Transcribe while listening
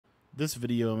This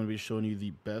video, I'm going to be showing you the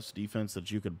best defense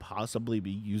that you could possibly be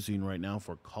using right now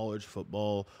for college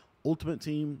football Ultimate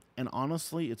Team, and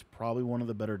honestly, it's probably one of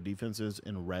the better defenses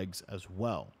in regs as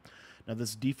well. Now,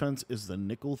 this defense is the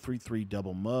nickel 3-3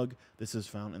 double mug. This is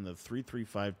found in the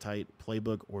 3-3-5 tight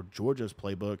playbook or Georgia's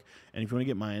playbook, and if you want to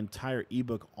get my entire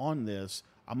ebook on this,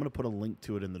 I'm going to put a link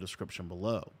to it in the description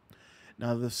below.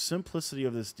 Now, the simplicity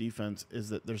of this defense is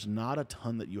that there's not a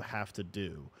ton that you have to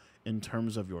do in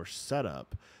terms of your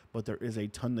setup, but there is a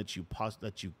ton that you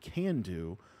can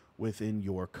do within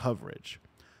your coverage.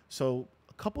 So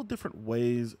a couple different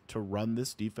ways to run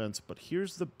this defense, but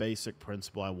here's the basic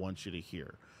principle I want you to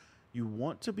hear. You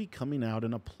want to be coming out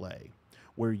in a play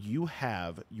where you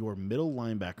have your middle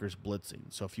linebackers blitzing.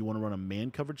 So if you want to run a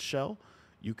man coverage shell,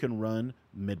 you can run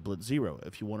mid blitz 0.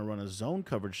 If you want to run a zone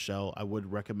coverage shell, I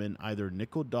would recommend either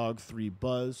nickel dog 3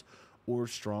 buzz or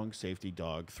strong safety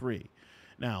dog 3.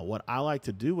 Now, what I like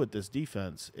to do with this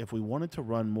defense, if we wanted to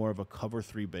run more of a cover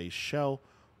 3 base shell,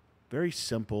 very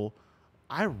simple.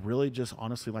 I really just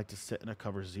honestly like to sit in a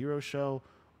cover 0 shell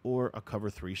or a cover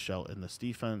 3 shell in this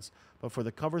defense. But for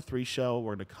the cover 3 shell,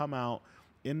 we're going to come out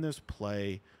in this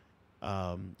play,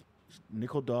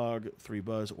 nickel dog 3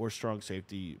 buzz or strong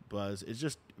safety buzz. It's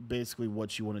just basically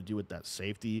what you want to do with that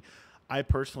safety. I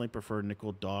personally prefer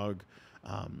nickel dog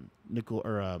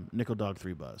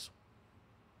 3 buzz.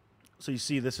 So you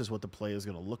see, this is what the play is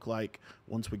going to look like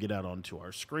once we get out onto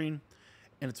our screen.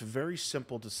 And it's very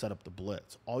simple to set up the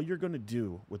blitz. All you're going to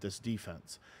do with this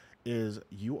defense is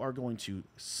you are going to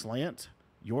slant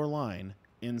your line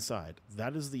inside.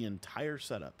 That is the entire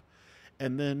setup.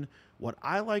 And then what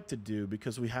I like to do,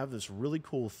 because we have this really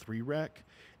cool 3-rec,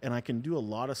 and I can do a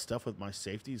lot of stuff with my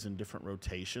safeties and different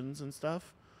rotations and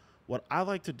stuff, what I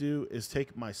like to do is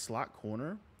take my slot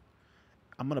corner.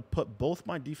 I'm going to put both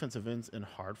my defensive ends in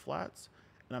hard flats,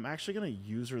 and I'm actually going to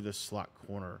user this slot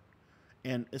corner.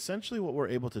 And essentially what we're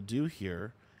able to do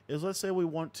here is, let's say we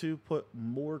want to put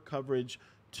more coverage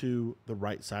to the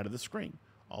right side of the screen.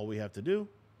 All we have to do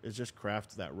is just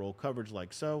craft that roll coverage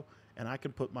like so, and I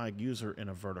can put my user in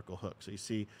a vertical hook. So you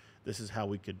see, this is how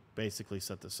we could basically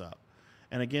set this up.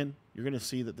 And again, you're going to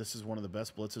see that this is one of the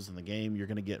best blitzes in the game. You're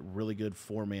going to get really good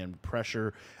 4-man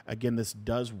pressure. Again, this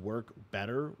does work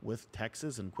better with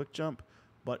Texas and quick jump,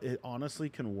 but it honestly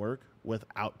can work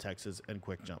without Texas and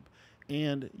quick jump.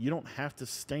 And you don't have to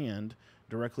stand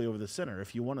directly over the center.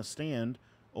 If you want to stand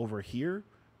over here,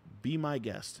 be my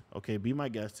guest. Okay, be my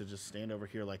guest to just stand over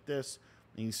here like this,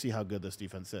 and you see how good this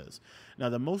defense is. Now,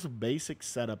 the most basic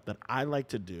setup that I like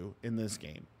to do in this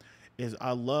game is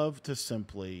I love to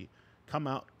simply come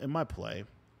out in my play,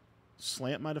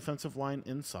 slant my defensive line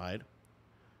inside,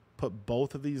 put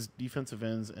both of these defensive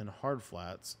ends in hard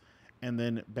flats, and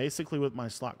then basically with my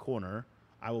slot corner,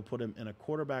 I will put him in a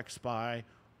quarterback spy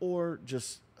or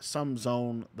just some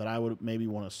zone that I would maybe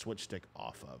want to switch stick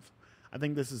off of. I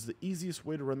think this is the easiest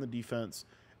way to run the defense,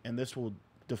 and this will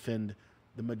defend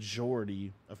the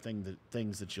majority of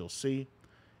things that you'll see.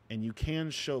 And you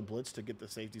can show blitz to get the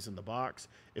safeties in the box.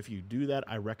 If you do that,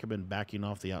 I recommend backing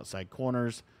off the outside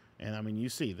corners. And I mean, you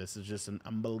see, this is just an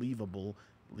unbelievably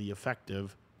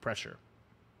effective pressure.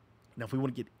 Now, if we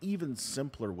want to get even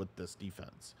simpler with this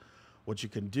defense, what you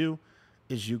can do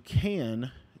is you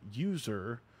can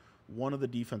user one of the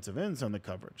defensive ends on the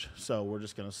coverage. So we're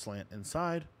just going to slant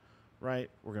inside, right?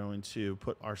 We're going to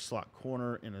put our slot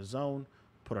corner in a zone,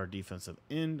 put our defensive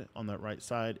end on that right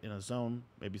side in a zone,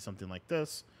 maybe something like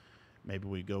this. Maybe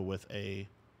we go with a,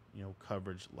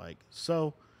 coverage like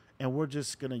so, and we're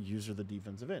just going to user the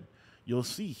defensive end. You'll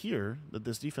see here that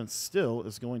this defense still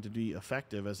is going to be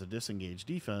effective as a disengaged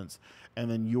defense, and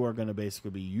then you are going to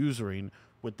basically be usering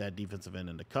with that defensive end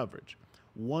into coverage.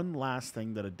 One last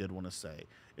thing that I did want to say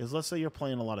is, let's say you're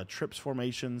playing a lot of trips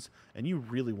formations and you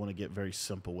really want to get very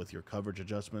simple with your coverage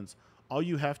adjustments. All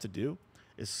you have to do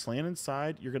is slant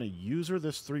inside. You're going to user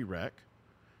this 3-rec.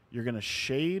 You're going to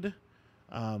shade,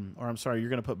 you're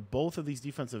going to put both of these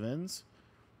defensive ends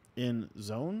in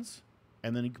zones,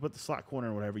 and then you can put the slot corner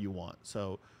in whatever you want.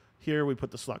 So here we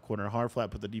put the slot corner in hard flat,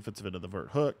 put the defensive end of the vert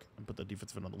hook, and put the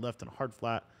defensive end on the left in hard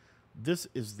flat. This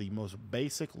is the most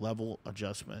basic level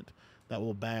adjustment that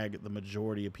will bag the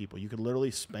majority of people. You can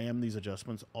literally spam these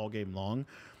adjustments all game long,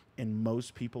 and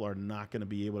most people are not going to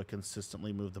be able to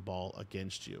consistently move the ball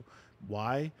against you.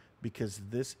 Why? Because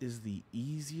this is the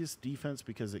easiest defense,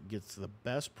 because it gets the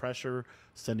best pressure,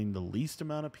 sending the least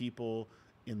amount of people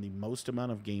in the most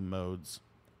amount of game modes,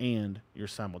 and you're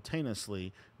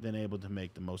simultaneously then able to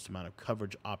make the most amount of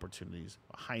coverage opportunities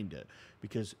behind it.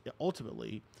 Because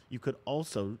ultimately, you could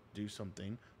also do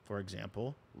something for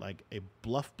example, like a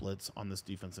bluff blitz on this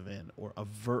defensive end or a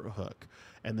vert hook.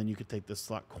 And then you could take this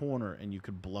slot corner and you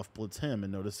could bluff blitz him,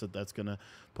 and notice that that's going to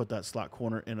put that slot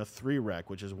corner in a 3-rec,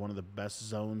 which is one of the best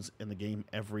zones in the game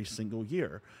every single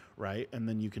year, right? And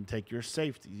then you can take your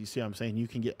safety. You see what I'm saying? You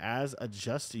can get as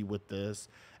adjusty with this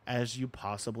as you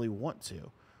possibly want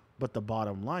to. But the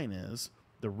bottom line is,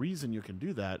 the reason you can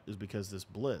do that is because this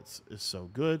blitz is so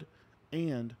good,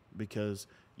 and because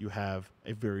you have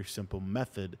a very simple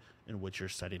method in which you're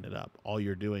setting it up. All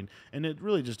you're doing, and it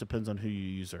really just depends on who you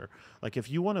user. Like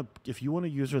if you want to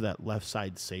user that left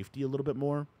side safety a little bit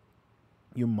more,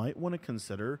 you might want to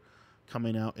consider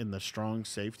coming out in the strong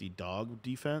safety dog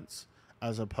defense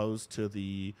as opposed to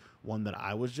the one that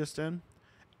I was just in.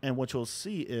 And what you'll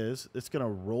see is it's going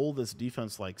to roll this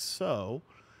defense like so,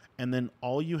 and then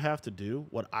all you have to do,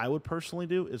 what I would personally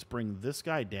do, is bring this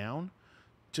guy down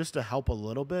just to help a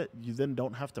little bit. You then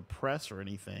don't have to press or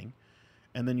anything.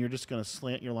 And then you're just going to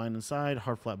slant your line inside,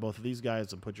 hard flat both of these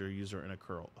guys, and put your user in a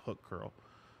hook curl.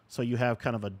 So you have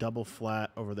kind of a double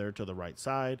flat over there to the right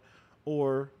side.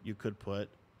 Or you could put,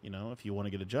 if you want to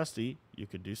get adjusty, you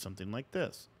could do something like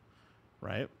this,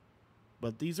 right?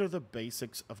 But these are the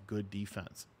basics of good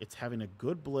defense. It's having a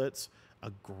good blitz,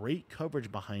 a great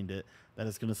coverage behind it that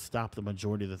is going to stop the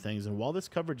majority of the things. And while this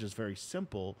coverage is very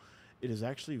simple, it is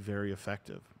actually very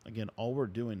effective. Again, all we're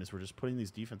doing is we're just putting these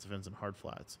defensive ends in hard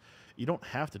flats. You don't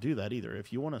have to do that either.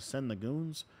 If you want to send the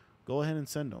goons, go ahead and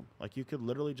send them. Like you could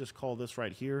literally just call this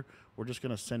right here. We're just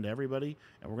going to send everybody,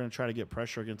 and we're going to try to get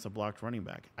pressure against a blocked running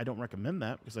back. I don't recommend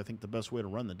that because I think the best way to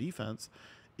run the defense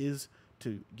is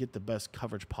to get the best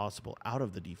coverage possible out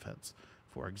of the defense.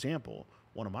 For example,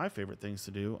 one of my favorite things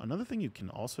to do, another thing you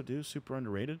can also do, super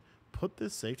underrated, put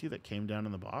this safety that came down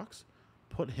in the box,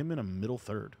 put him in a middle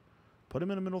third. Put him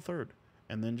in a middle third,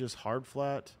 and then just hard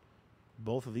flat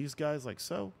both of these guys like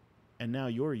so, and now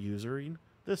you're using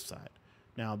this side.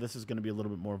 Now, this is going to be a little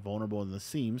bit more vulnerable in the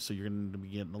seams, so you're going to be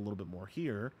getting a little bit more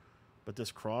here, but this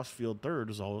cross field third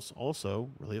is also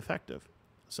really effective.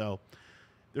 So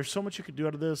there's so much you could do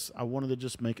out of this. I wanted to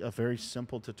just make a very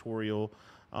simple tutorial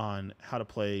on how to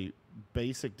play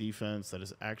basic defense that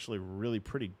is actually really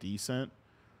pretty decent.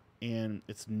 And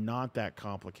it's not that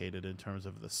complicated in terms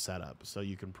of the setup. So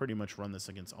you can pretty much run this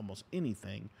against almost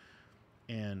anything.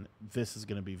 And this is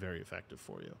going to be very effective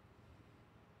for you.